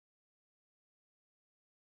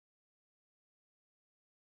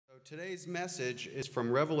Today's message is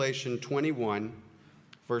from Revelation 21,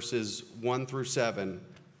 verses 1 through 7.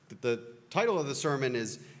 The title of the sermon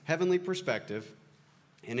is Heavenly Perspective.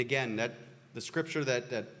 And again, the scripture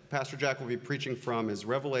that Pastor Jack will be preaching from is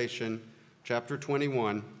Revelation chapter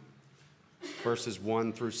 21, verses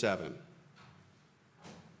 1 through 7.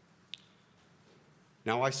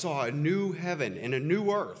 Now I saw a new heaven and a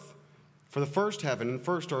new earth, for the first heaven and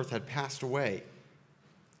first earth had passed away,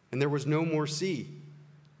 and there was no more sea.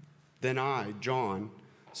 Then I, John,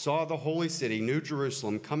 saw the holy city, New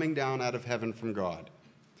Jerusalem, coming down out of heaven from God,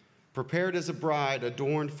 prepared as a bride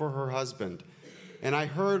adorned for her husband. And I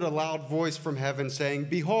heard a loud voice from heaven saying,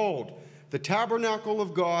 "Behold, the tabernacle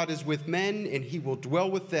of God is with men, and he will dwell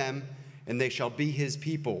with them, and they shall be his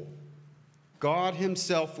people. God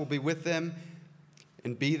himself will be with them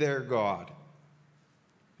and be their God.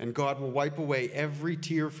 And God will wipe away every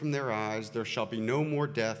tear from their eyes. There shall be no more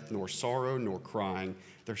death, nor sorrow, nor crying.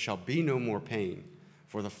 There shall be no more pain,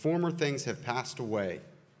 for the former things have passed away."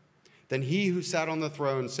 Then he who sat on the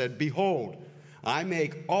throne said, "Behold, I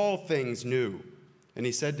make all things new." And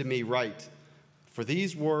he said to me, "Write, for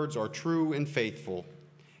these words are true and faithful."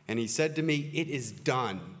 And he said to me, "It is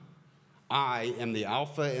done. I am the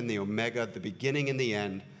Alpha and the Omega, the beginning and the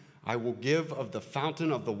end. I will give of the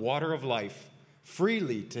fountain of the water of life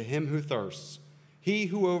freely to him who thirsts. He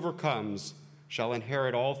who overcomes shall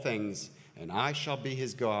inherit all things, and I shall be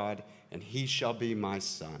his God, and he shall be my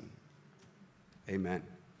son." Amen.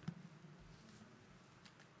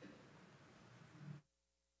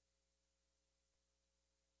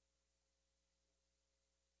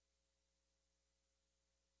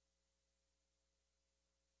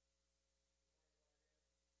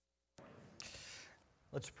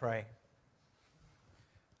 Let's pray.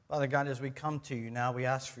 Father God, as we come to you now, we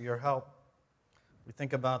ask for your help. We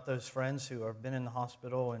think about those friends who have been in the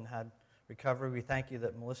hospital and had recovery. We thank you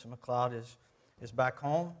that Melissa McLeod is back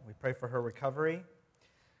home. We pray for her recovery.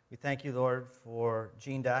 We thank you, Lord, for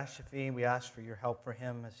Gene Dashafy. We ask for your help for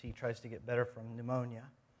him as he tries to get better from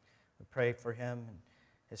pneumonia. We pray for him and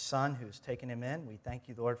his son who's taken him in. We thank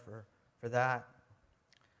you, Lord, for that.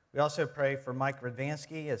 We also pray for Mike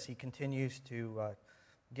Radvansky as he continues to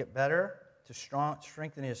get better, to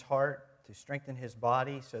strengthen his heart, to strengthen his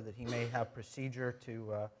body so that he may have procedure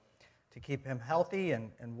to keep him healthy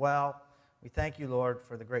and well. We thank you, Lord,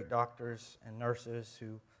 for the great doctors and nurses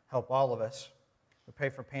who help all of us. We pray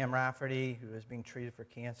for Pam Rafferty, who is being treated for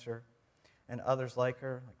cancer, and others like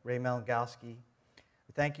her, like Ray Melangowski.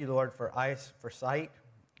 We thank you, Lord, for eyes for sight.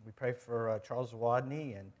 We pray for Charles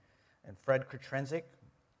Zawadny and Fred Kretrenzik.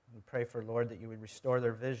 We pray for, Lord, that you would restore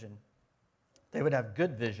their vision. They would have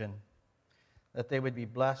good vision, that they would be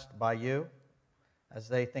blessed by you as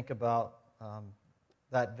they think about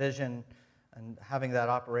that vision and having that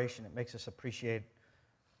operation. It makes us appreciate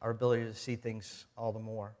our ability to see things all the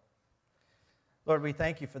more. Lord, we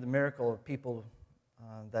thank you for the miracle of people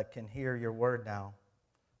that can hear your word now,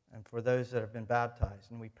 and for those that have been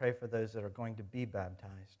baptized. And we pray for those that are going to be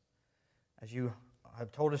baptized. As you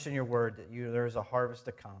have told us in your word that there is a harvest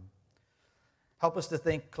to come. Help us to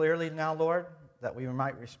think clearly now, Lord, that we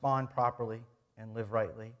might respond properly and live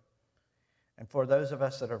rightly. And for those of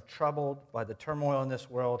us that are troubled by the turmoil in this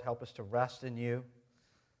world, help us to rest in you,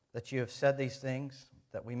 that you have said these things,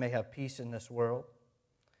 that we may have peace in this world,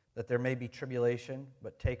 that there may be tribulation,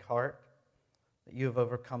 but take heart, that you have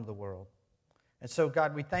overcome the world. And so,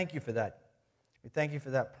 God, we thank you for that. We thank you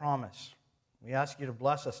for that promise. We ask you to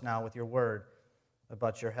bless us now with your word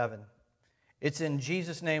about your heaven. It's in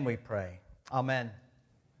Jesus' name we pray. Amen.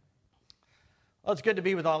 Well, it's good to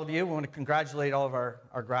be with all of you. We want to congratulate all of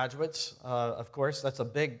our graduates. Of course, that's a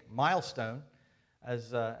big milestone,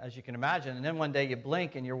 as you can imagine. And then one day you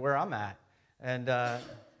blink and you're where I'm at. And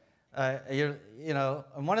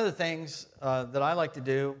and one of the things that I like to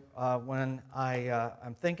do when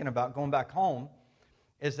I'm thinking about going back home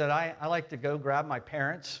is that I like to go grab my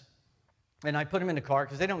parents and I put them in the car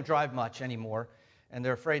because they don't drive much anymore and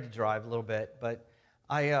they're afraid to drive a little bit. But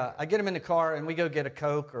I get them in the car and we go get a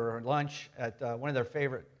Coke or lunch at one of their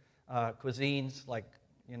favorite cuisines, like,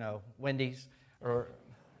 Wendy's,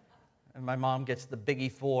 and my mom gets the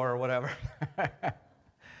Biggie 4 or whatever.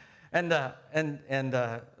 and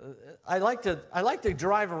I like to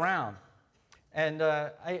drive around, and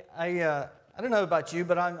I don't know about you,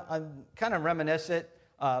 but I'm kind of reminiscent.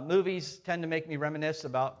 Movies tend to make me reminisce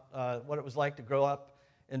about what it was like to grow up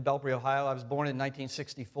in Belpre, Ohio. I was born in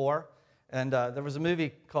 1964. And there was a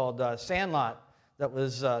movie called Sandlot that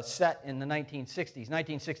was set in the 1960s,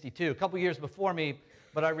 1962, a couple years before me,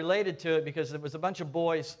 but I related to it because there was a bunch of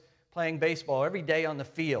boys playing baseball every day on the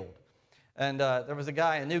field. And there was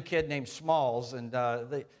a new kid named Smalls, and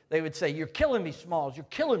they would say, "You're killing me, Smalls, you're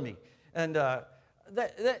killing me." And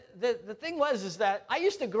the thing is that I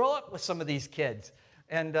used to grow up with some of these kids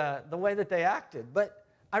and the way that they acted. But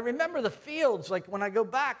I remember the fields, like when I go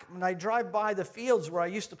back, when I drive by the fields where I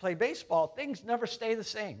used to play baseball, things never stay the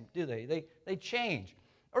same, do they? They change.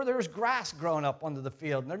 Or there was grass growing up onto the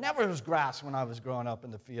field, and there never was grass when I was growing up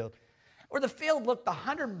in the field. Or the field looked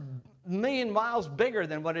 100 million miles bigger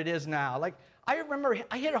than what it is now. Like, I remember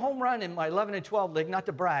I hit a home run in my 11 and 12 league, not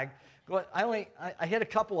to brag, but I hit a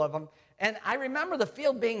couple of them, and I remember the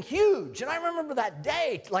field being huge, and I remember that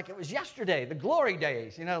day like it was yesterday, the glory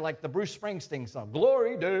days, like the Bruce Springsteen song,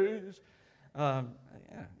 Glory Days. Yeah,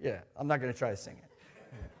 I'm not going to try to sing it.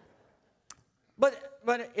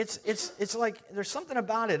 But it's like there's something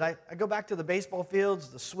about it. I go back to the baseball fields,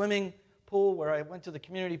 the swimming pool where I went to the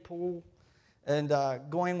community pool, and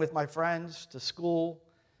going with my friends to school.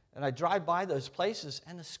 And I drive by those places,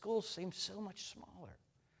 and the schools seem so much smaller.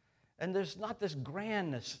 And there's not this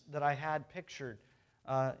grandness that I had pictured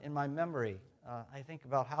in my memory. I think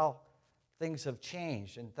about how things have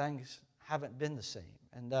changed and things haven't been the same,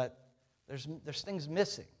 and that there's things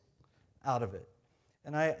missing out of it.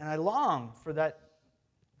 And I long for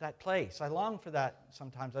that place. I long for that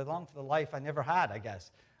sometimes. I long for the life I never had, I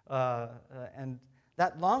guess. And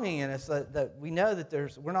that longing in us that we know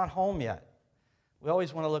that we're not home yet. We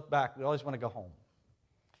always want to look back. We always want to go home.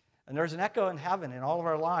 And there's an echo in heaven in all of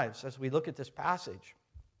our lives as we look at this passage.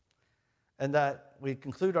 And that we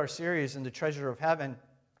conclude our series in the treasure of heaven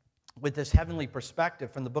with this heavenly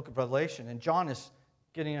perspective from the book of Revelation. And John is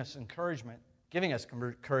giving us encouragement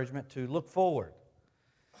to look forward.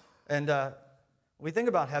 And when we think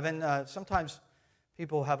about heaven, sometimes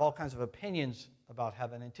people have all kinds of opinions about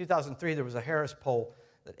heaven. In 2003, there was a Harris poll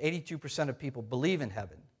that 82% of people believe in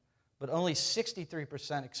heaven, but only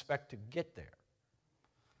 63% expect to get there.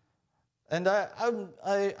 And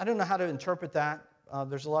I don't know how to interpret that.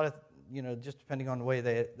 There's a lot of, just depending on the way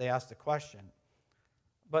they ask the question.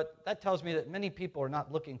 But that tells me that many people are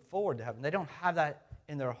not looking forward to heaven. They don't have that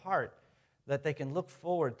in their heart, that they can look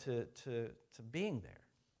forward to being there.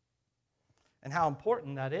 And how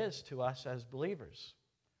important that is to us as believers.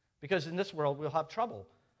 Because in this world, we'll have trouble.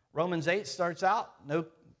 Romans 8 starts out,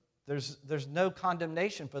 there's no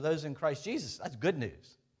condemnation for those in Christ Jesus. That's good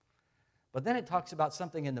news. But then it talks about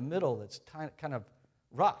something in the middle that's kind of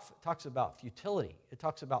rough. It talks about futility. It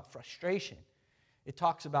talks about frustration. It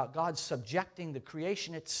talks about God subjecting the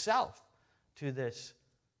creation itself to this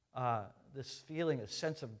feeling, a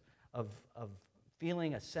sense of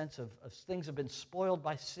things have been spoiled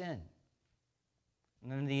by sin.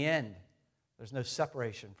 And in the end, there's no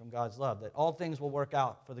separation from God's love, that all things will work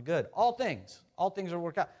out for the good. All things will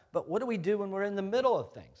work out. But what do we do when we're in the middle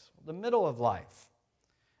of things, the middle of life?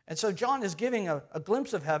 And so John is giving a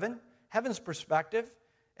glimpse of heaven's perspective,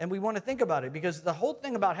 and we want to think about it because the whole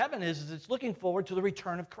thing about heaven is it's looking forward to the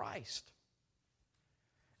return of Christ.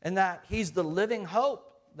 And that he's the living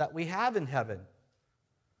hope that we have in heaven.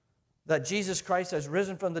 That Jesus Christ has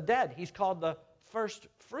risen from the dead. He's called the first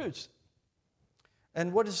fruits.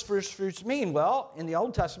 And what does first fruits mean? Well, in the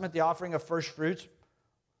Old Testament, the offering of first fruits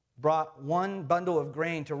brought one bundle of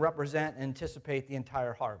grain to represent and anticipate the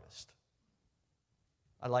entire harvest.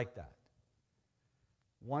 I like that.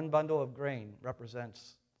 One bundle of grain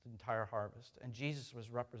represents the entire harvest, and Jesus was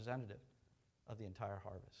representative of the entire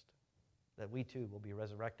harvest, that we too will be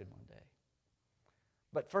resurrected one day.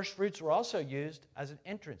 But first fruits were also used as an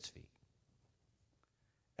entrance fee,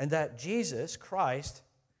 and that Jesus Christ,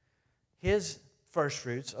 his first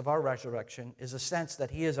fruits of our resurrection, is a sense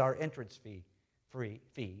that he is our entrance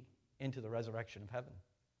fee into the resurrection of heaven.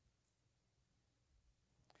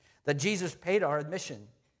 That Jesus paid our admission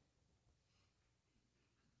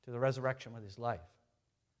to the resurrection with his life.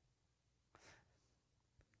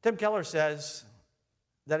 Tim Keller says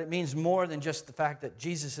that it means more than just the fact that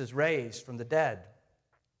Jesus is raised from the dead.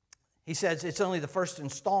 He says it's only the first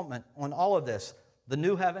installment on all of this, the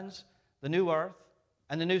new heavens, the new earth,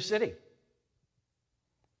 and the new city.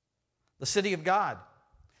 The city of God.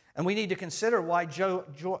 And we need to consider why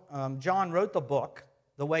John wrote the book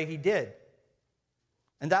the way he did.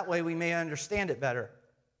 And that way we may understand it better.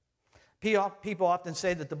 People often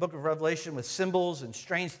say that the book of Revelation was symbols and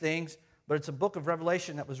strange things, but it's a book of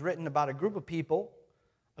Revelation that was written about a group of people,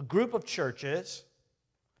 a group of churches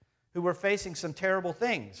who were facing some terrible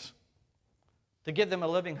things to give them a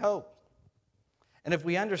living hope. And if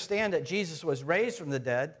we understand that Jesus was raised from the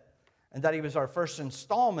dead and that he was our first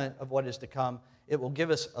installment of what is to come, it will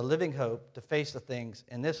give us a living hope to face the things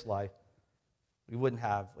in this life we wouldn't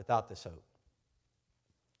have without this hope.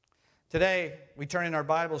 Today, we turn in our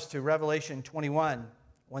Bibles to Revelation 21,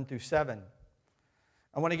 1 through 7.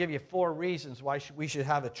 I want to give you 4 reasons why we should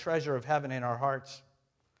have a treasure of heaven in our hearts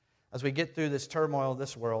as we get through this turmoil of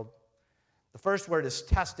this world. The first word is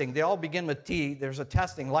testing. They all begin with T. There's a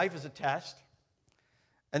testing. Life is a test.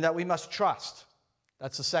 And that we must trust.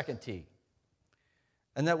 That's the second T.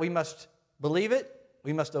 And that we must believe it,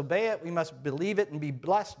 we must obey it, we must believe it and be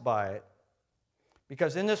blessed by it.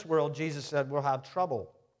 Because in this world, Jesus said, we'll have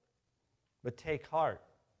trouble. But take heart.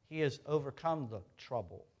 He has overcome the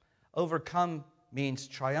trouble. Overcome means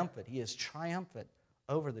triumphant. He is triumphant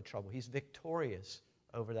over the trouble. He's victorious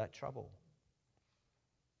over that trouble.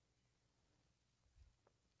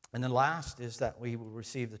 And then last is that we will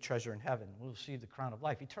receive the treasure in heaven. We'll receive the crown of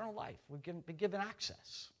life, eternal life. We've been given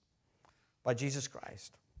access by Jesus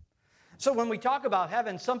Christ. So when we talk about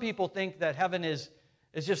heaven, some people think that heaven is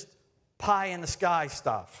just pie in the sky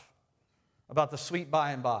stuff, about the sweet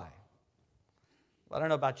by and by. Well, I don't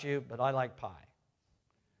know about you, but I like pie.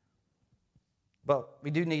 But we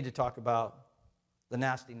do need to talk about the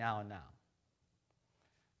nasty now and now,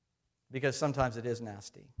 because sometimes it is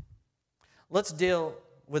nasty. Let's deal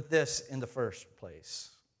with this in the first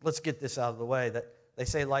place. Let's get this out of the way, that they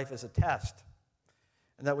say life is a test.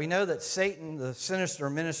 And that we know that Satan, the sinister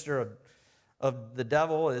minister of the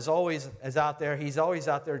devil, is out there. He's always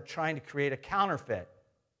out there trying to create a counterfeit.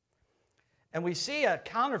 And we see a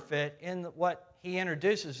counterfeit in what he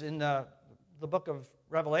introduces in the book of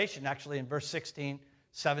Revelation, actually in verse 16,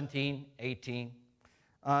 17, 18.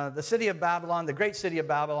 The city of Babylon, the great city of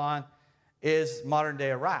Babylon, is modern-day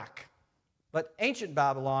Iraq. But ancient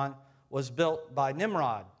Babylon was built by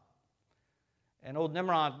Nimrod. And old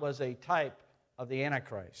Nimrod was a type of the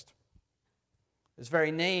Antichrist. His very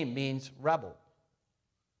name means rebel.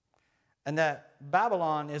 And that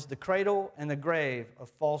Babylon is the cradle and the grave of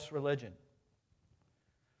false religion.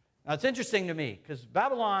 Now, it's interesting to me, because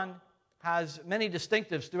Babylon has many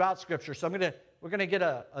distinctives throughout Scripture. So we're going to get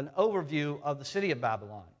an overview of the city of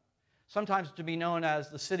Babylon, sometimes to be known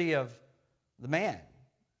as the city of the man,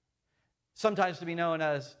 sometimes to be known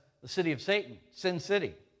as the city of Satan, Sin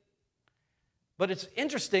City. But it's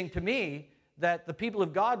interesting to me that the people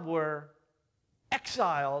of God were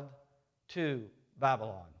exiled to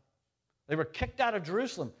Babylon. They were kicked out of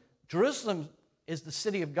Jerusalem. Jerusalem is the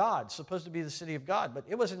city of God, supposed to be the city of God, but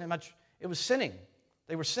it wasn't much, it was sinning.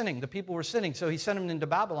 They were sinning. The people were sinning, so he sent them into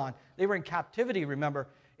Babylon. They were in captivity, remember,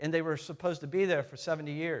 and they were supposed to be there for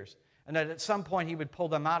 70 years. And that at some point he would pull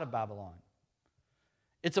them out of Babylon.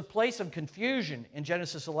 It's a place of confusion in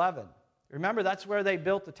Genesis 11. Remember, that's where they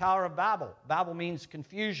built the Tower of Babel. Babel means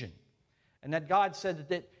confusion. And that God said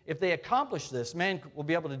that if they accomplish this, man will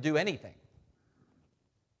be able to do anything.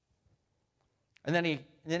 And then he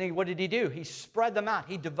what did he do? He spread them out.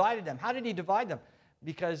 He divided them. How did he divide them?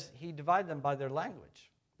 Because he divided them by their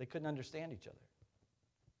language. They couldn't understand each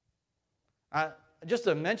other. Just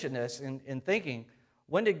to mention this in thinking,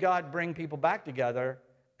 when did God bring people back together?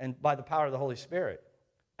 And by the power of the Holy Spirit.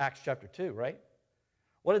 Acts chapter 2, right?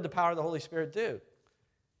 What did the power of the Holy Spirit do?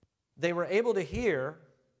 They were able to hear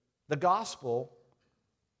the gospel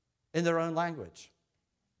in their own language.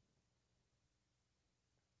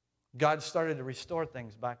 God started to restore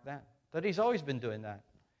things back then. But he's always been doing that.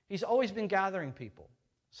 He's always been gathering people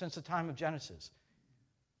since the time of Genesis.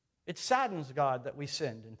 It saddens God that we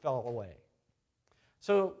sinned and fell away.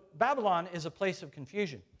 So Babylon is a place of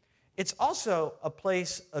confusion. It's also a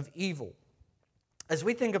place of evil. As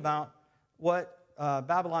we think about what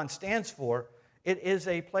Babylon stands for, it is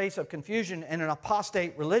a place of confusion and an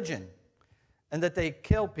apostate religion, and that they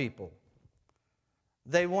kill people.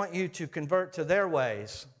 They want you to convert to their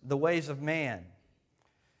ways, the ways of man.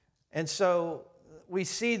 And so we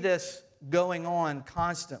see this going on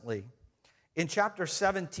constantly. In chapter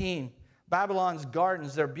 17, Babylon's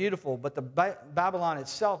gardens, they're beautiful, but the Babylon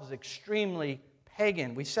itself is extremely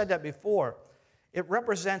pagan. We said that before. It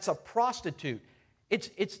represents a prostitute.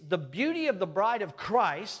 It's the beauty of the bride of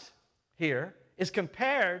Christ here is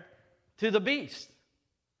compared to the beast.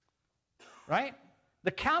 Right? The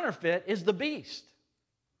counterfeit is the beast.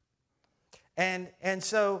 And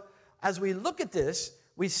so as we look at this,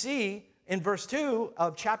 we see in verse 2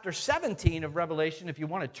 of chapter 17 of Revelation, if you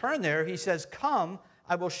want to turn there, he says, "Come,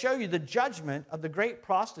 I will show you the judgment of the great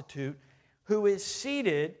prostitute who is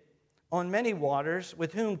seated on many waters,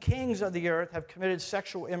 with whom kings of the earth have committed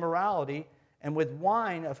sexual immorality, and with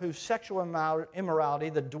wine of whose sexual immorality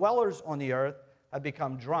the dwellers on the earth have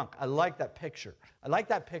become drunk." I like that picture. I like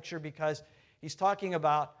that picture because he's talking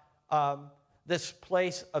about this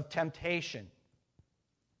place of temptation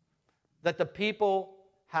that the people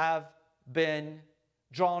have been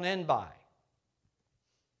drawn in by.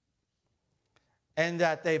 and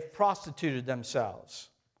that they've prostituted themselves.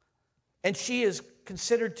 And she is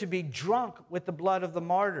considered to be drunk with the blood of the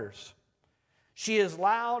martyrs. She is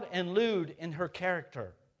loud and lewd in her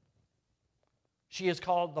character. She is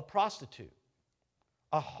called the prostitute,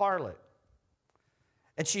 a harlot.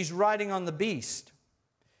 And she's riding on the beast.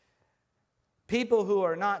 People who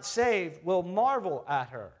are not saved will marvel at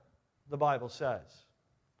her, the Bible says.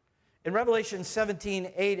 In Revelation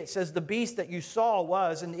 17:8, it says, "The beast that you saw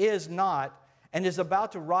was and is not, and is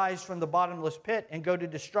about to rise from the bottomless pit and go to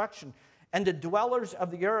destruction. And the dwellers of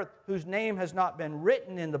the earth, whose name has not been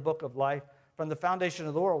written in the book of life from the foundation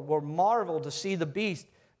of the world, will marvel to see the beast,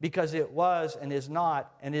 because it was and is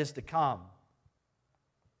not and is to come."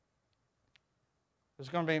 There's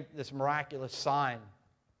going to be this miraculous sign.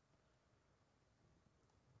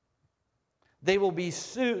 They will be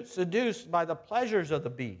seduced by the pleasures of the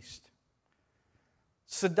beast.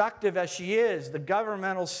 Seductive as she is, the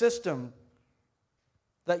governmental system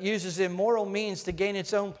that uses immoral means to gain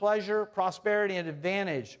its own pleasure, prosperity, and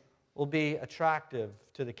advantage will be attractive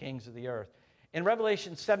to the kings of the earth. In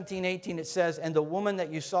Revelation 17:18 it says, "And the woman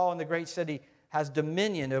that you saw in the great city has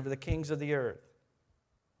dominion over the kings of the earth."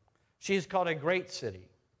 She is called a great city,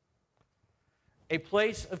 a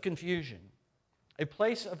place of confusion, a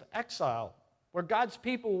place of exile, where God's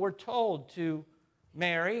people were told to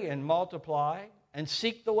marry and multiply and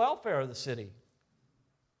seek the welfare of the city.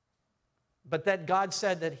 But that God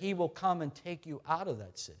said that He will come and take you out of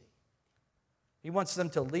that city. He wants them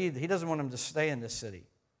to leave. He doesn't want them to stay in this city.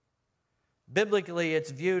 Biblically, it's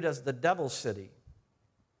viewed as the devil's city.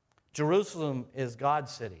 Jerusalem is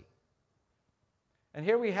God's city. And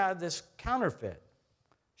here we have this counterfeit.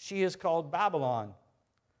 She is called Babylon.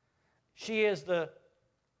 She is the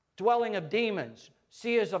dwelling of demons.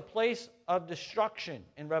 She is a place of destruction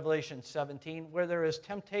in Revelation 17, where there is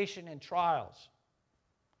temptation and trials.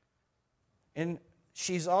 And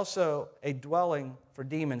she's also a dwelling for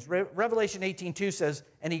demons. Revelation 18:2 says,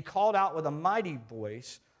 "And he called out with a mighty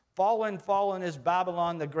voice, 'Fallen, fallen is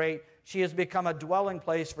Babylon the Great. She has become a dwelling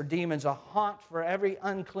place for demons, a haunt for every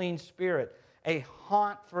unclean spirit, a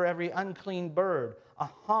haunt for every unclean bird, a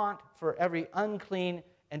haunt for every unclean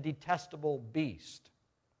and detestable beast.'"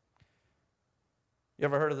 You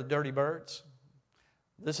ever heard of the dirty birds?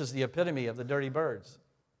 This is the epitome of the dirty birds.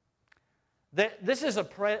 This is a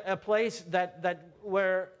place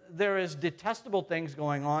where there is detestable things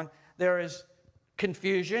going on. There is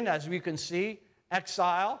confusion, as we can see,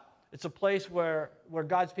 exile. It's a place where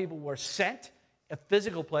God's people were sent, a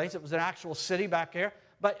physical place. It was an actual city back here.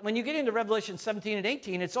 But when you get into Revelation 17 and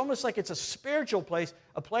 18, it's almost like it's a spiritual place,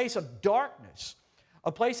 a place of darkness,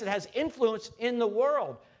 a place that has influence in the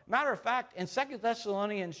world. Matter of fact, in 2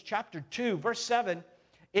 Thessalonians chapter 2, verse 7,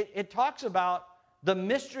 it talks about the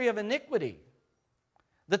mystery of iniquity.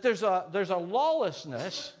 That there's a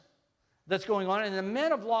lawlessness that's going on, and the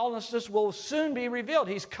man of lawlessness will soon be revealed.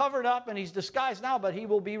 He's covered up and he's disguised now, but he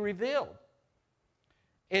will be revealed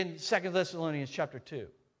in 2 Thessalonians chapter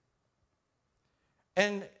 2.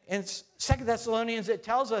 And in 2 Thessalonians, it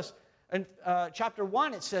tells us in chapter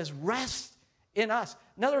 1, it says, "Rest in us."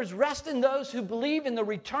 In other words, rest in those who believe in the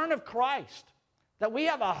return of Christ, that we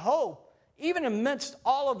have a hope even amidst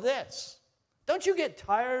all of this. Don't you get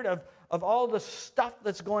tired of all the stuff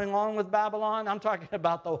that's going on with Babylon? I'm talking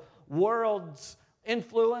about the world's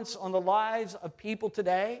influence on the lives of people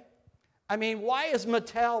today. I mean, why is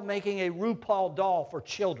Mattel making a RuPaul doll for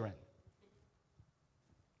children?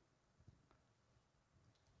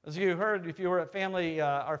 As you heard, if you were at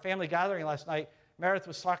our family gathering last night, Meredith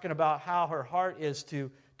was talking about how her heart is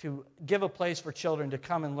to give a place for children to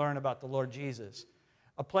come and learn about the Lord Jesus,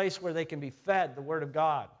 a place where they can be fed the Word of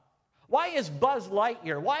God. Why is Buzz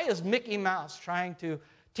Lightyear, why is Mickey Mouse trying to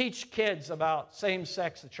teach kids about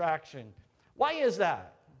same-sex attraction? Why is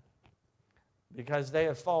that? Because they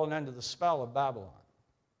have fallen under the spell of Babylon.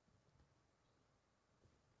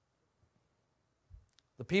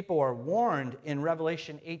 The people are warned in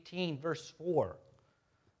Revelation 18, verse 4.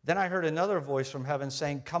 "Then I heard another voice from heaven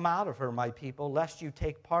saying, 'Come out of her, my people, lest you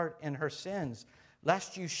take part in her sins,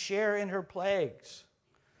 lest you share in her plagues.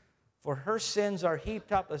 For her sins are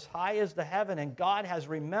heaped up as high as the heaven, and God has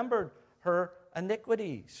remembered her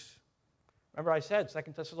iniquities.'" Remember I said,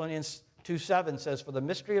 2 Thessalonians 2:7 says, "For the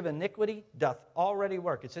mystery of iniquity doth already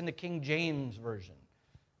work." It's in the King James Version.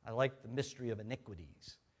 I like the mystery of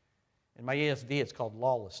iniquities. In my ESV, it's called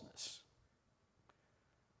lawlessness.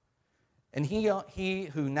 "And he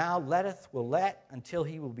who now letteth will let until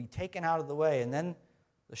he will be taken out of the way. And then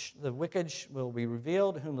the wicked will be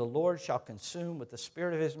revealed, whom the Lord shall consume with the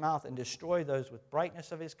spirit of his mouth and destroy those with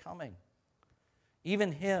brightness of his coming."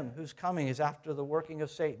 even him whose coming is after the working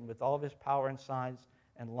of Satan with all of his power and signs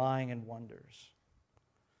and lying and wonders.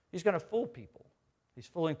 He's going to fool people. He's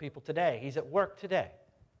fooling people today. He's at work today.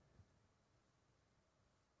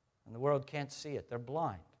 And the world can't see it. They're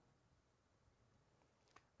blind.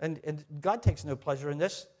 And God takes no pleasure in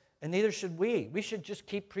this, and neither should we. We should just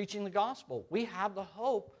keep preaching the gospel. We have the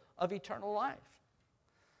hope of eternal life.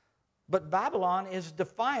 But Babylon is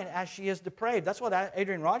defiant as she is depraved. That's what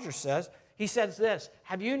Adrian Rogers says. He says this: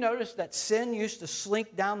 have you noticed that sin used to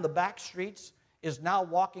slink down the back streets, is now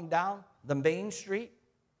walking down the main street?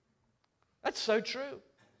 That's so true.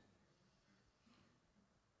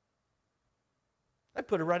 They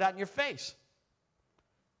put it right out in your face.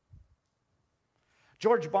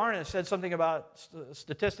 George Barna said something about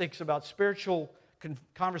statistics about spiritual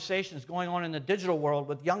conversations going on in the digital world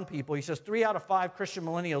with young people. He says 3 out of 5 Christian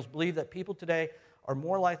millennials believe that people today are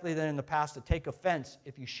more likely than in the past to take offense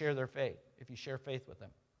if you share their faith, if you share faith with them.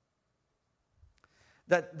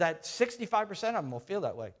 That 65% of them will feel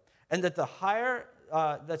that way. And that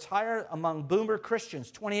that's higher among boomer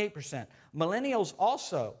Christians, 28%. Millennials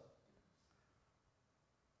also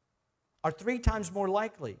are 3 times more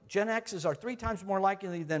likely. Gen X's are 3 times more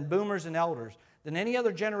likely than boomers and elders, than any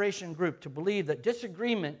other generation group, to believe that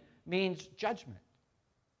disagreement means judgment.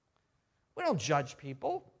 We don't judge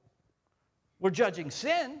people. We're judging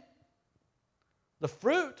sin, the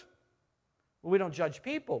fruit, but we don't judge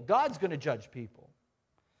people. God's going to judge people.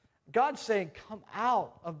 God's saying, come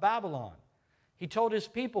out of Babylon. He told his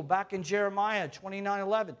people back in Jeremiah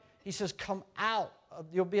 29:11, he says, come out.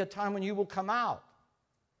 There'll be a time when you will come out.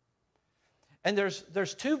 And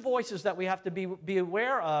there's 2 voices that we have to be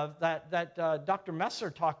aware of that Dr.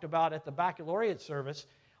 Messer talked about at the baccalaureate service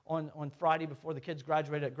on Friday before the kids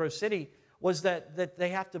graduated at Grove City, was that they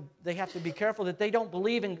have to be careful that they don't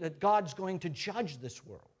believe that God's going to judge this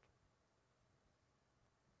world.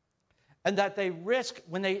 And that they risk,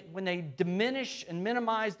 when they diminish and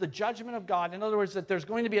minimize the judgment of God, in other words, that there's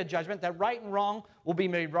going to be a judgment, that right and wrong will be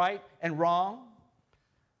made right and wrong,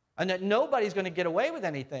 and that nobody's going to get away with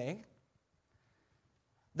anything,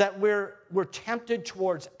 that we're tempted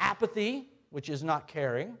towards apathy, which is not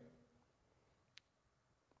caring,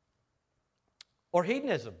 or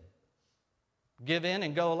hedonism, give in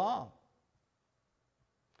and go along.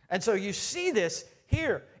 And so you see this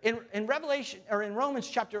here in Revelation, or in Romans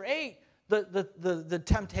chapter 8. The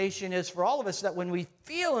temptation is for all of us that when we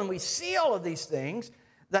feel and we see all of these things,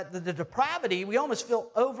 that the depravity, we almost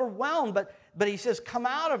feel overwhelmed. But he says, come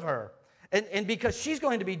out of her, and because she's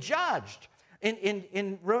going to be judged.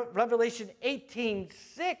 In Revelation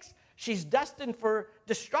 18:6, she's destined for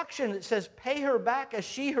destruction. It says, pay her back as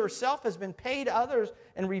she herself has been paid others,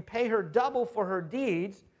 and repay her double for her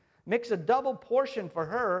deeds. Mix a double portion for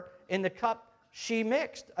her in the cup she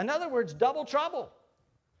mixed. In other words, double trouble.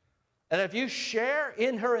 And if you share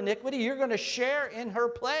in her iniquity, you're going to share in her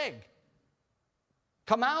plague.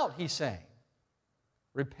 Come out, he's saying.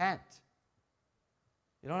 Repent.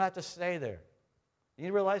 You don't have to stay there.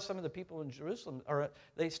 You realize some of the people in Jerusalem,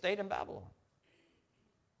 they stayed in Babylon.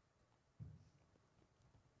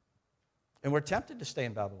 And we're tempted to stay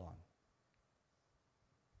in Babylon.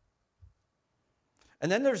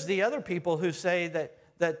 And then there's the other people who say that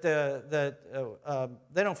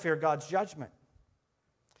they don't fear God's judgment.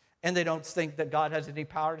 And they don't think that God has any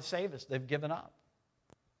power to save us. They've given up.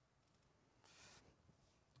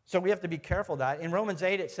 So we have to be careful of that. In Romans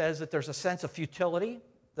 8, it says that there's a sense of futility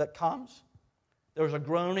that comes. There's a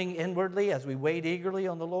groaning inwardly as we wait eagerly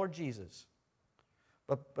on the Lord Jesus.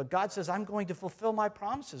 But God says, I'm going to fulfill my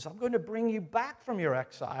promises. I'm going to bring you back from your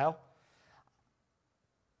exile.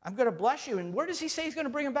 I'm going to bless you. And where does he say he's going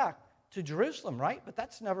to bring him back? To Jerusalem, right? But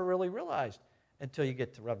that's never really realized until you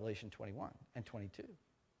get to Revelation 21 and 22.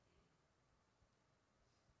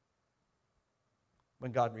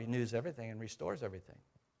 When God renews everything and restores everything.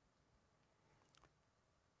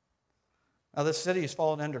 Now, this city has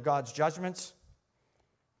fallen under God's judgments.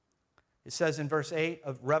 It says in verse 8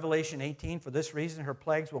 of Revelation 18, for this reason her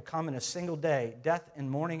plagues will come in a single day, death and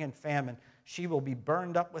mourning and famine. She will be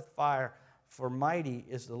burned up with fire, for mighty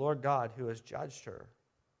is the Lord God who has judged her.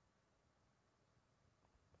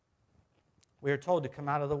 We are told to come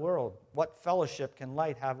out of the world. What fellowship can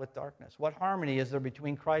light have with darkness? What harmony is there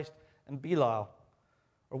between Christ and Belial?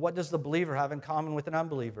 Or what does the believer have in common with an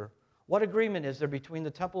unbeliever? What agreement is there between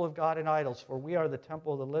the temple of God and idols? For we are the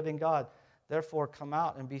temple of the living God. Therefore, come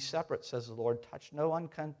out and be separate, says the Lord. Touch no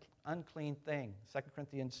unclean thing. 2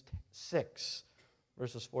 Corinthians 6,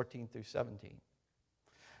 verses 14 through 17.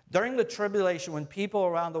 During the tribulation, when people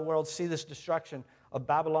around the world see this destruction of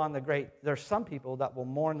Babylon the Great, there are some people that will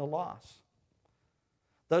mourn the loss.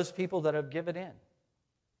 Those people that have given in.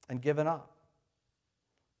 and given up.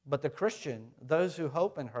 But the Christian, those who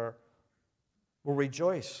hope in her, will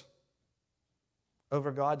rejoice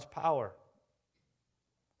over God's power,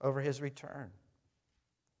 over his return.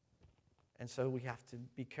 And so we have to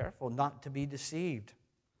be careful not to be deceived.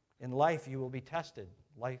 In life, you will be tested.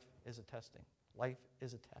 Life is a testing. Life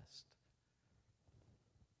is a test.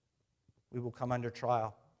 We will come under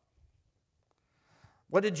trial.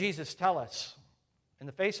 What did Jesus tell us? In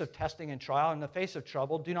the face of testing and trial, in the face of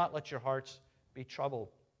trouble, do not let your hearts be troubled.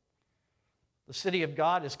 The city of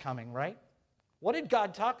God is coming, right? What did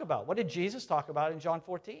God talk about? What did Jesus talk about in John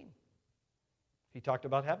 14? He talked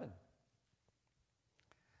about heaven.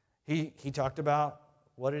 He talked about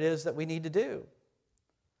what it is that we need to do.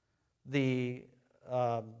 The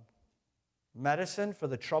medicine for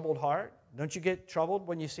the troubled heart. Don't you get troubled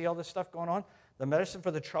when you see all this stuff going on? The medicine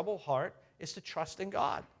for the troubled heart is to trust in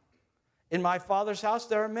God. In my Father's house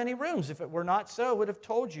there are many rooms. If it were not so, I would have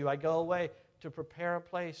told you I go away to prepare a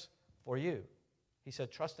place for you. He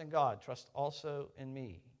said, trust in God. Trust also in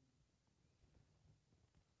me.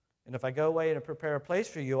 And if I go away to prepare a place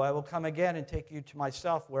for you, I will come again and take you to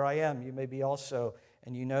myself where I am. You may be also,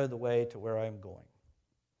 and you know the way to where I am going.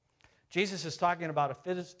 Jesus is talking about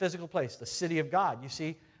a physical place, the city of God. You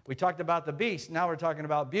see, we talked about the beast. Now we're talking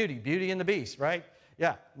about beauty. Beauty and the beast, right?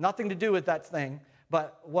 Yeah, nothing to do with that thing.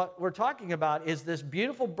 But what we're talking about is this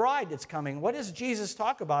beautiful bride that's coming. What does Jesus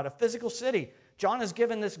talk about? A physical city. John has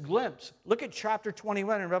given this glimpse. Look at chapter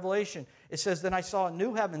 21 in Revelation. It says, then I saw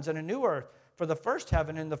new heavens and a new earth. For the first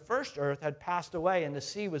heaven and the first earth had passed away, and the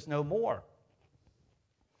sea was no more.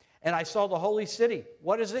 And I saw the holy city.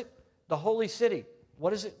 What is it? The holy city.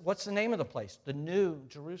 What is it? What's the name of the place? The New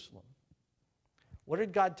Jerusalem. What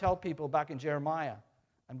did God tell people back in Jeremiah?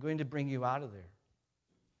 I'm going to bring you out of there.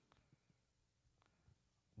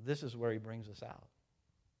 This is where he brings us out,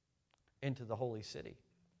 into the holy city.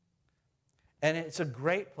 And it's a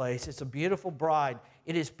great place. It's a beautiful bride.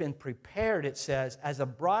 It has been prepared, it says, as a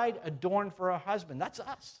bride adorned for her husband. That's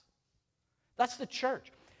us. That's the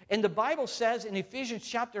church. And the Bible says in Ephesians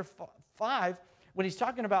chapter 5, when he's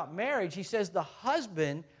talking about marriage, he says the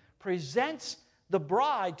husband presents the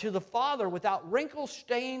bride to the father without wrinkle,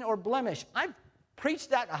 stain, or blemish. I've preached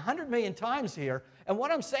that 100 million times here. And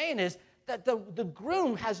what I'm saying is that the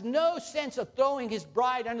groom has no sense of throwing his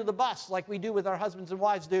bride under the bus like we do with our husbands and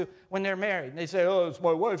wives do when they're married. And they say, oh, it's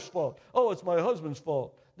my wife's fault. Oh, it's my husband's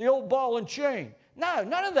fault. The old ball and chain. No,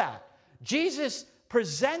 none of that. Jesus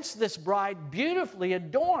presents this bride beautifully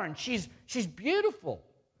adorned. She's beautiful.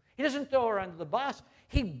 He doesn't throw her under the bus.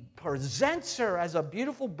 He presents her as a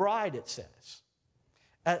beautiful bride, it says.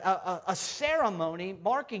 A ceremony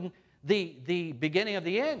marking the beginning of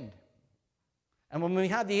the end. And when we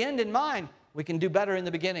have the end in mind, we can do better in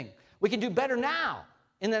the beginning. We can do better now,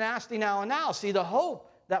 in the nasty now and now. See, the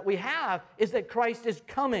hope that we have is that Christ is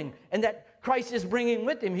coming and that Christ is bringing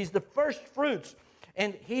with him. He's the first fruits,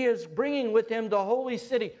 and he is bringing with him the holy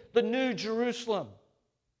city, the New Jerusalem.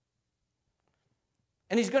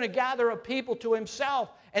 And he's going to gather a people to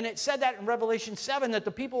himself. And it said that in Revelation 7, that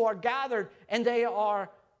the people are gathered, and they are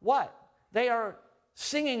what? They are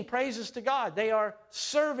singing praises to God. They are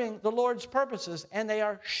serving the Lord's purposes, and they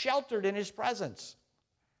are sheltered in his presence.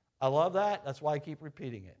 I love that. That's why I keep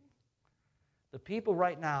repeating it. The people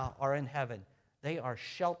right now are in heaven. They are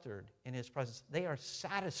sheltered in his presence. They are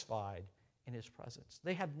satisfied in his presence.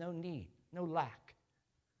 They have no need, no lack.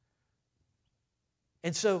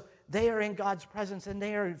 And so they are in God's presence, and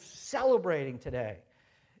they are celebrating today.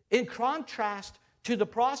 In contrast to the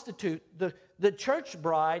prostitute, the church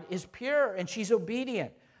bride is pure and she's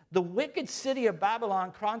obedient. The wicked city of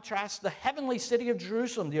Babylon contrasts the heavenly city of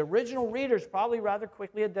Jerusalem. The original readers probably rather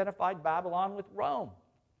quickly identified Babylon with Rome,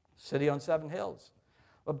 city on 7 hills.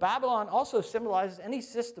 But Babylon also symbolizes any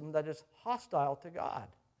system that is hostile to God.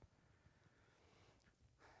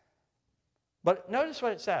 But notice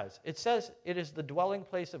what it says. It says it is the dwelling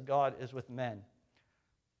place of God is with men.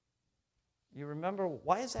 You remember,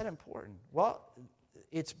 why is that important? Well,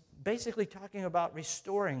 it's basically talking about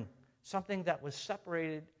restoring something that was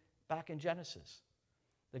separated back in Genesis.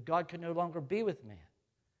 That God could no longer be with man.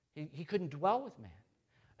 He couldn't dwell with man.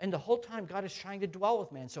 And the whole time God is trying to dwell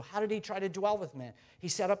with man. So how did he try to dwell with man? He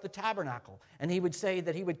set up the tabernacle. And he would say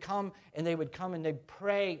that he would come, and they would come and they'd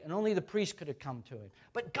pray, and only the priest could have come to him.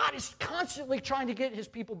 But God is constantly trying to get his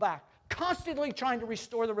people back. Constantly trying to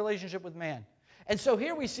restore the relationship with man. And so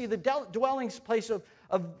here we see the dwelling place of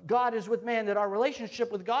God is with man, that our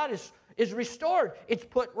relationship with God is restored. It's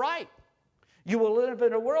put right. You will live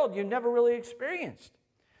in a world you never really experienced.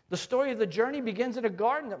 The story of the journey begins in a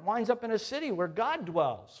garden that winds up in a city where God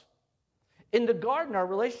dwells. In the garden, our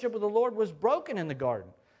relationship with the Lord was broken in the garden.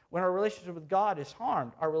 When our relationship with God is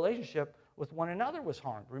harmed, our relationship with one another was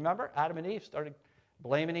harmed. Remember, Adam and Eve started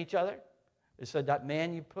blaming each other. They said, that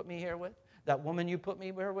man you put me here with, that woman you put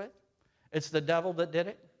me here with, it's the devil that did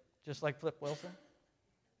it, just like Flip Wilson.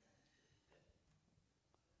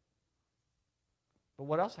 But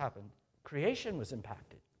what else happened? Creation was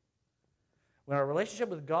impacted. When our relationship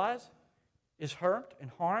with God is hurt and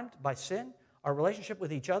harmed by sin, our relationship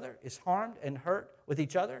with each other is harmed and hurt with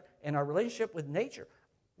each other, and our relationship with nature.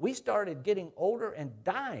 We started getting older and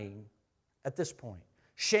dying at this point.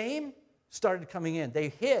 Shame started coming in. They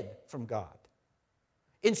hid from God.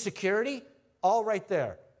 Insecurity, all right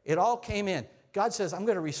there. It all came in. God says, I'm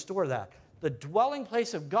going to restore that. The dwelling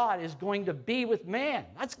place of God is going to be with man.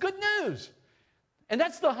 That's good news. And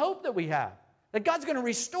that's the hope that we have, that God's going to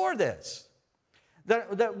restore this.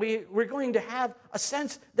 That we're going to have a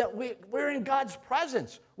sense that we're in God's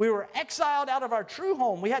presence. We were exiled out of our true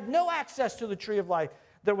home. We had no access to the tree of life.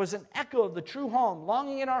 There was an echo of the true home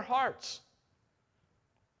longing in our hearts.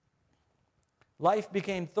 Life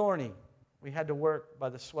became thorny. We had to work by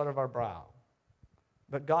the sweat of our brow.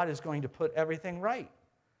 But God is going to put everything right.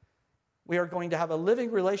 We are going to have a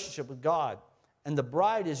living relationship with God, and the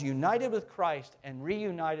bride is united with Christ and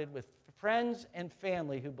reunited with friends and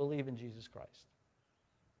family who believe in Jesus Christ.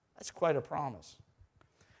 That's quite a promise.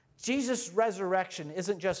 Jesus' resurrection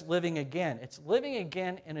isn't just living again. It's living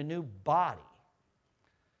again in a new body.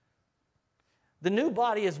 The new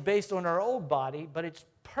body is based on our old body, but it's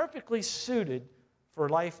perfectly suited for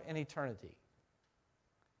life and eternity.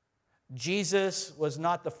 Jesus was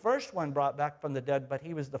not the first one brought back from the dead, but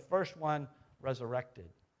he was the first one resurrected.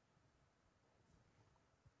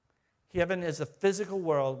 Heaven is a physical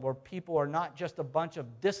world where people are not just a bunch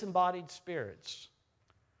of disembodied spirits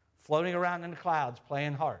floating around in the clouds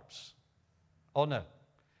playing harps. Oh no.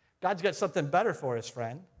 God's got something better for us,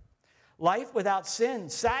 friend. Life without sin,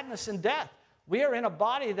 sadness, and death. We are in a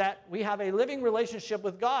body that we have a living relationship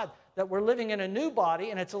with God, that we're living in a new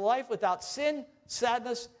body, and it's a life without sin,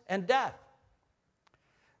 sadness, and death.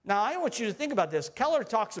 Now, I want you to think about this. Keller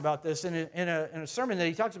talks about this in a sermon that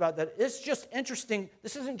he talks about, that it's just interesting.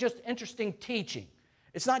 This isn't just interesting teaching.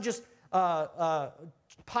 It's not just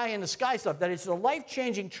pie in the sky stuff, that it's a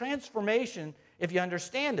life-changing transformation if you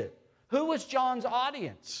understand it. Who was John's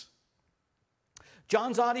audience?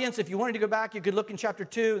 John's audience, if you wanted to go back, you could look in chapter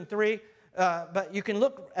 2 and 3, but you can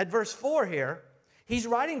look at verse 4 here. He's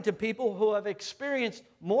writing to people who have experienced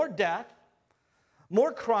more death,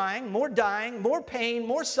 more crying, more dying, more pain,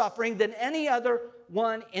 more suffering than any other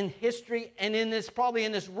one in history and probably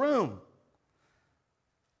in this room.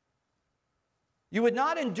 You would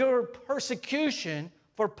not endure persecution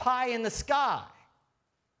for pie in the sky.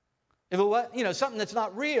 If it was, something that's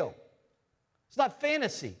not real. It's not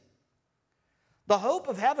fantasy. The hope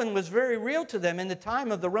of heaven was very real to them in the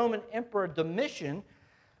time of the Roman Emperor Domitian.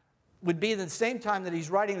 Would be the same time that he's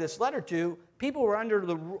writing this letter to. People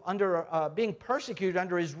were being persecuted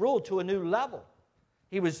under his rule to a new level.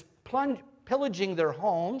 He was pillaging their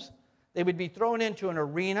homes. They would be thrown into an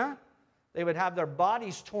arena. They would have their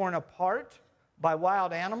bodies torn apart by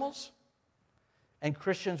wild animals. And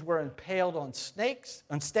Christians were impaled on stakes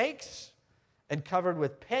and covered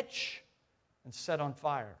with pitch and set on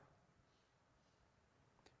fire.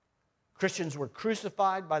 Christians were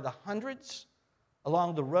crucified by the hundreds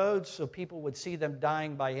along the roads so people would see them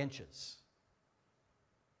dying by inches.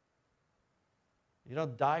 You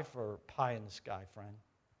don't die for pie in the sky, friend.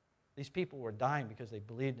 These people were dying because they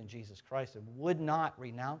believed in Jesus Christ and would not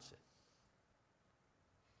renounce it.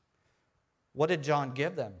 What did John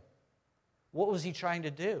give them? What was he trying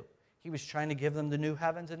to do? He was trying to give them the new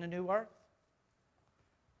heavens and the new earth,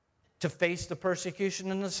 to face the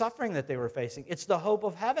persecution and the suffering that they were facing. It's the hope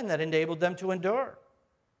of heaven that enabled them to endure.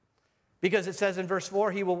 Because it says in verse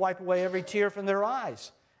 4, he will wipe away every tear from their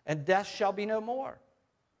eyes, and death shall be no more.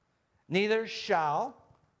 Neither shall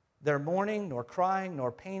there mourning, nor crying,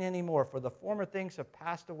 nor pain anymore, for the former things have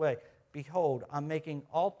passed away. Behold, I'm making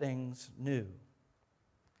all things new.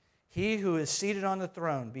 He who is seated on the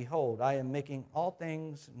throne, behold, I am making all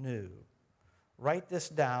things new. Write this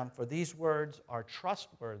down, for these words are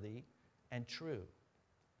trustworthy and true.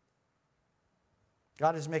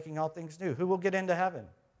 God is making all things new. Who will get into heaven?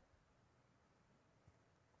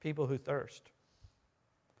 People who thirst.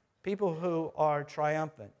 People who are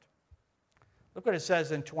triumphant. Look what it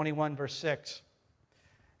says in 21 verse 6.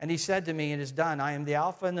 And he said to me, it is done. I am the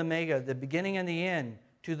Alpha and the Omega, the beginning and the end.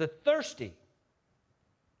 To the thirsty,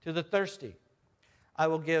 I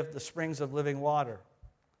will give the springs of living water.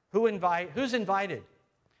 Who's invited?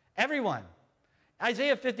 Everyone.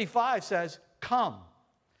 Isaiah 55 says, come.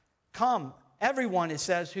 Come. Everyone, it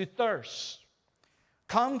says, who thirsts.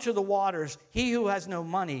 Come to the waters, he who has no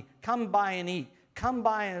money, come buy and eat. Come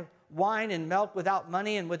buy wine and milk without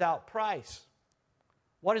money and without price.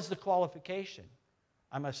 What is the qualification?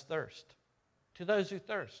 I must thirst. To those who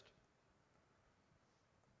thirst.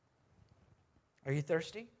 Are you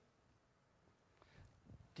thirsty?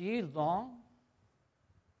 Do you long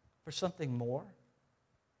for something more?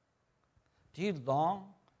 Do you long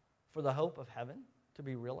for the hope of heaven to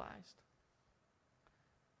be realized?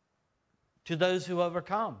 To those who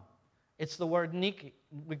overcome. It's the word Nike.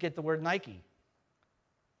 We get the word Nike.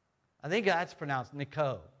 I think that's pronounced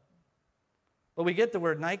Nico. But we get the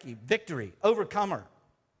word Nike. Victory. Overcomer.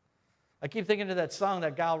 I keep thinking of that song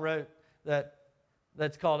that gal wrote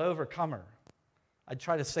that's called Overcomer. I'd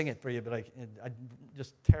try to sing it for you, but I'd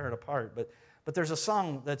just tear it apart. But there's a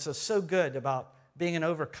song that's so good about being an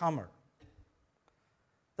overcomer.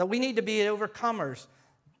 That we need to be overcomers.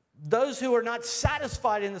 Those who are not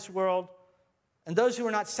satisfied in this world, and those who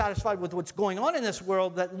are not satisfied with what's going on in this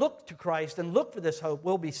world, that look to Christ and look for this hope,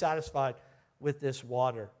 will be satisfied with this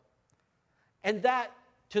water. And that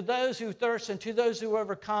to those who thirst and to those who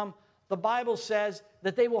overcome, the Bible says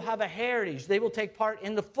that they will have a heritage. They will take part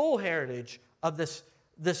in the full heritage of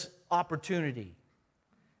this opportunity.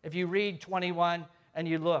 If you read 21 and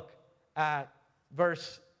you look at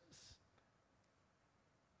verse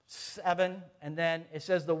 7, and then it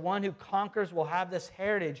says, the one who conquers will have this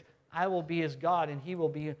heritage. I will be his God, and he will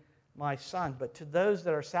be my son. But to those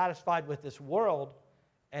that are satisfied with this world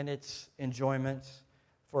and its enjoyments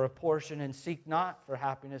for a portion and seek not for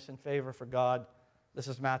happiness and favor for God, this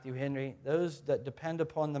is Matthew Henry, those that depend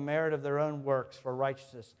upon the merit of their own works for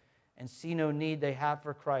righteousness and see no need they have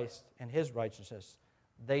for Christ and his righteousness,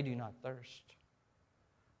 they do not thirst.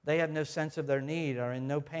 They have no sense of their need, are in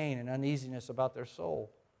no pain and uneasiness about their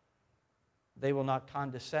soul. They will not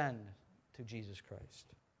condescend to Jesus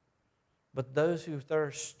Christ. But those who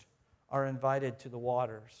thirst are invited to the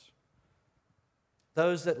waters.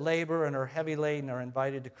 Those that labor and are heavy laden are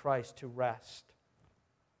invited to Christ to rest.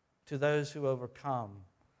 To those who overcome,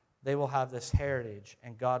 they will have this heritage,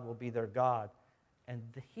 and God will be their God. And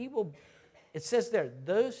he will, it says there,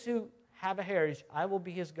 those who have a heritage, I will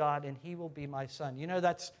be his God, and he will be my son. You know,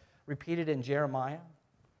 that's repeated in Jeremiah,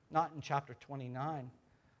 not in chapter 29,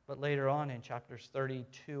 but later on in chapters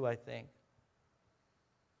 32, I think,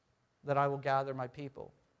 that I will gather my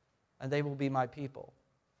people, and they will be my people,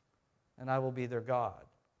 and I will be their God.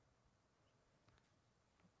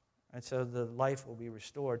 And so the life will be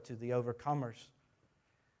restored to the overcomers.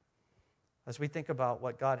 As we think about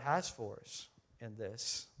what God has for us in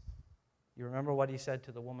this, you remember what he said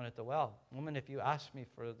to the woman at the well. Woman, if you ask me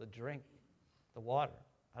for the drink, the water,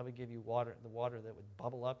 I would give you water, the water that would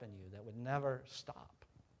bubble up in you, that would never stop.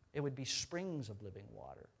 It would be springs of living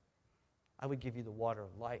water. I would give you the water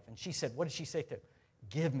of life. And she said, what did she say to him?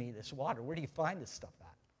 Give me this water. Where do you find this stuff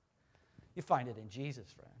at? You find it in Jesus,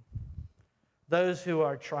 friend. Those who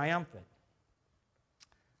are triumphant,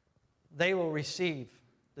 they will receive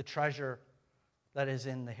the treasure that is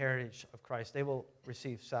in the heritage of Christ. They will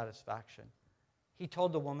receive satisfaction. He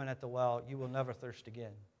told the woman at the well, you will never thirst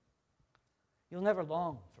again. You'll never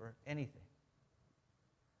long for anything.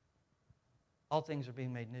 All things are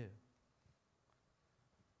being made new.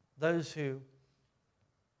 Those who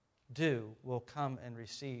do will come and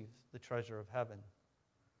receive the treasure of heaven.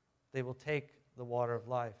 They will take the water of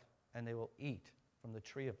life, and they will eat from the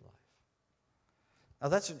tree of life. Now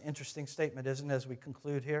that's an interesting statement, isn't it, as we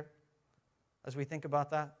conclude here? As we think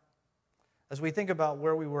about that? As we think about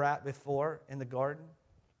where we were at before in the garden,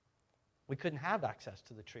 we couldn't have access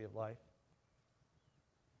to the tree of life.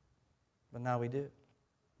 But now we do.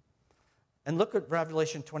 And look at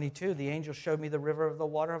Revelation 22. The angel showed me the river of the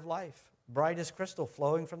water of life, bright as crystal,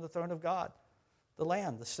 flowing from the throne of God, the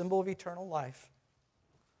Lamb, the symbol of eternal life.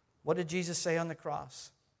 What did Jesus say on the cross?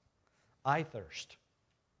 I thirst.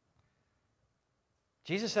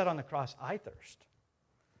 Jesus said on the cross, I thirst.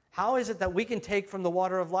 How is it that we can take from the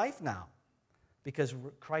water of life now? Because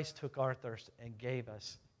Christ took our thirst and gave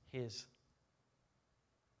us his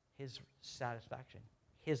satisfaction,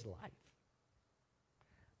 his life.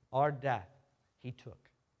 Our death, he took.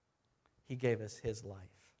 He gave us his life.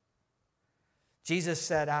 Jesus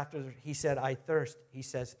said after he said, I thirst, he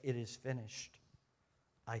says, it is finished.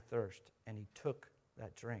 I thirst. And he took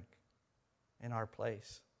that drink in our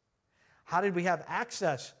place. How did we have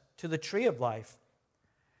access to the tree of life?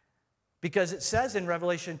 Because it says in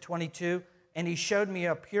Revelation 22, and he showed me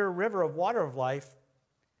a pure river of water of life.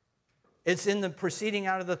 It's in the proceeding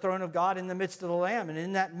out of the throne of God in the midst of the Lamb. And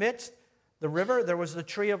in that midst, the river, there was the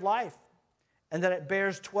tree of life. And that it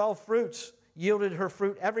bears 12 fruits, yielded her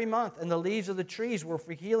fruit every month. And the leaves of the trees were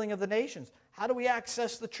for healing of the nations. How do we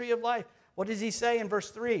access the tree of life? What does he say in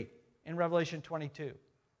verse 3 in Revelation 22?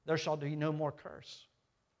 There shall be no more curse.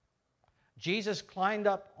 Jesus climbed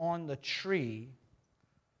up on the tree.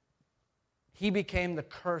 He became the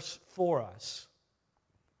curse for us.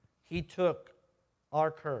 He took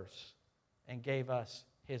our curse and gave us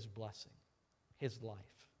his blessing, his life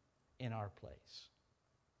in our place.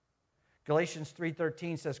 Galatians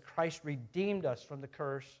 3:13 says, Christ redeemed us from the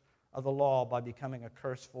curse of the law by becoming a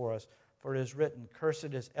curse for us. For it is written,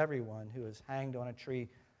 cursed is everyone who is hanged on a tree,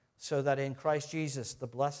 so that in Christ Jesus the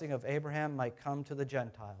blessing of Abraham might come to the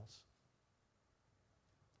Gentiles,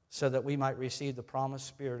 so that we might receive the promised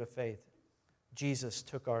spirit of faith. Jesus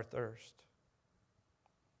took our thirst.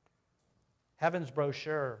 Heaven's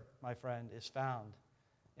brochure, my friend, is found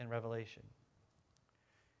in Revelation.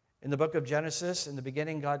 In the book of Genesis, in the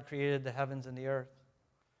beginning, God created the heavens and the earth.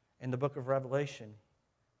 In the book of Revelation,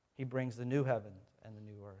 he brings the new heaven and the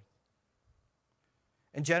new earth.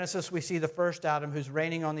 In Genesis, we see the first Adam who's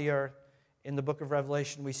reigning on the earth. In the book of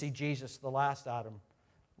Revelation, we see Jesus, the last Adam,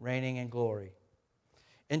 reigning in glory.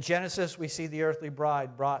 In Genesis, we see the earthly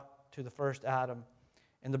bride brought to the first Adam.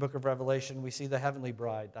 In the book of Revelation, we see the heavenly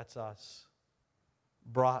bride, that's us,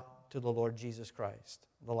 brought to the Lord Jesus Christ,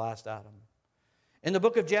 the last Adam. In the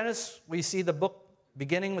book of Genesis, we see the book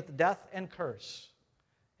beginning with death and curse.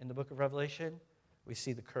 In the book of Revelation, we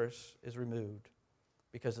see the curse is removed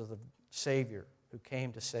because of the Savior who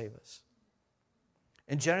came to save us.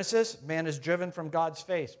 In Genesis, man is driven from God's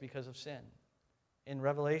face because of sin. In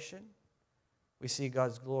Revelation, we see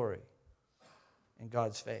God's glory in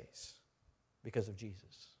God's face because of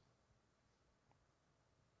Jesus.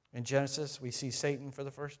 In Genesis, we see Satan for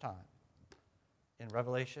the first time. In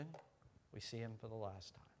Revelation, we see him for the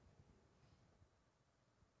last time.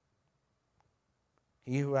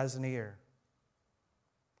 He who has an ear,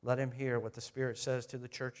 let him hear what the Spirit says to the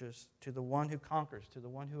churches. To the one who conquers, to the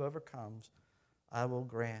one who overcomes, I will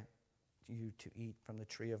grant you to eat from the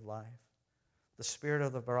tree of life. The Spirit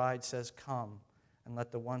of the bride says, come. And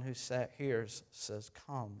let the one who hears says,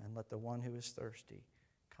 come. And let the one who is thirsty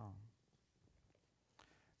come.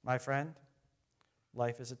 My friend,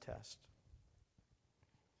 life is a test.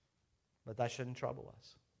 But that shouldn't trouble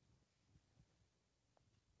us.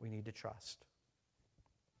 We need to trust.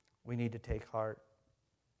 We need to take heart.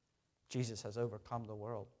 Jesus has overcome the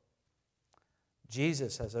world.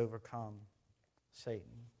 Jesus has overcome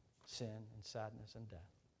Satan, sin, and sadness and death.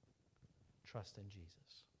 Trust in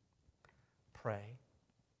Jesus. Pray,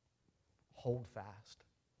 hold fast,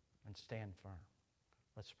 and stand firm.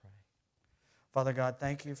 Let's pray. Father God,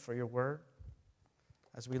 thank you for your word.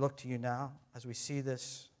 As we look to you now, as we see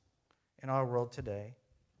this in our world today,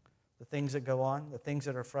 the things that go on, the things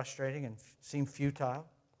that are frustrating and seem futile,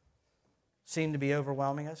 seem to be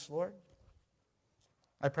overwhelming us, Lord.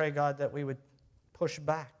 I pray, God, that we would push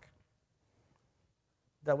back,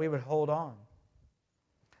 that we would hold on,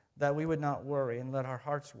 that we would not worry and let our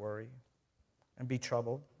hearts worry and be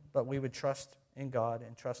troubled, but we would trust in God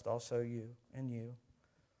and trust also you,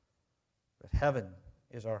 that heaven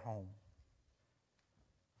is our home,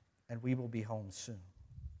 and we will be home soon.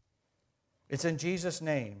 It's in Jesus'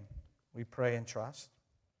 name we pray and trust.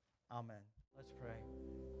 Amen. Let's pray.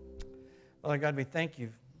 Father God, we thank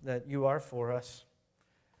you that you are for us.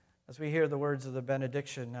 As we hear the words of the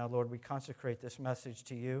benediction now, Lord, we consecrate this message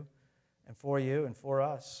to you and for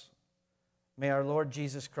us. May our Lord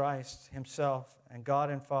Jesus Christ himself and God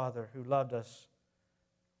and Father who loved us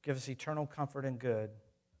give us eternal comfort and good,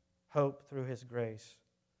 hope through his grace,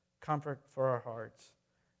 comfort for our hearts,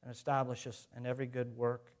 and establish us in every good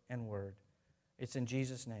work and word. It's in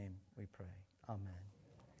Jesus' name we pray. Amen.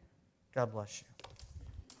 God bless you.